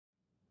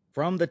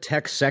From the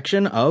tech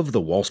section of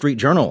the Wall Street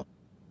Journal,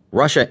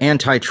 Russia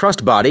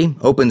Antitrust Body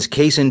opens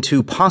case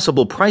into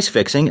possible price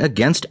fixing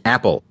against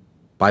Apple,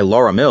 by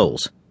Laura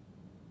Mills.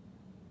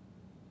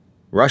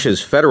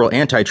 Russia's federal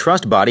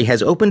antitrust body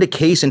has opened a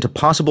case into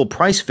possible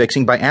price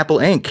fixing by Apple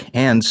Inc.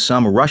 and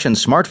some Russian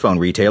smartphone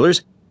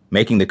retailers,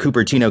 making the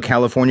Cupertino,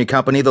 California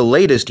company the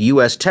latest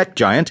U.S. tech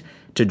giant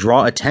to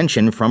draw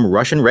attention from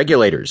Russian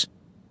regulators.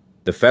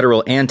 The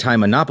Federal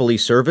Anti-Monopoly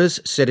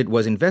Service said it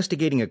was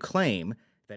investigating a claim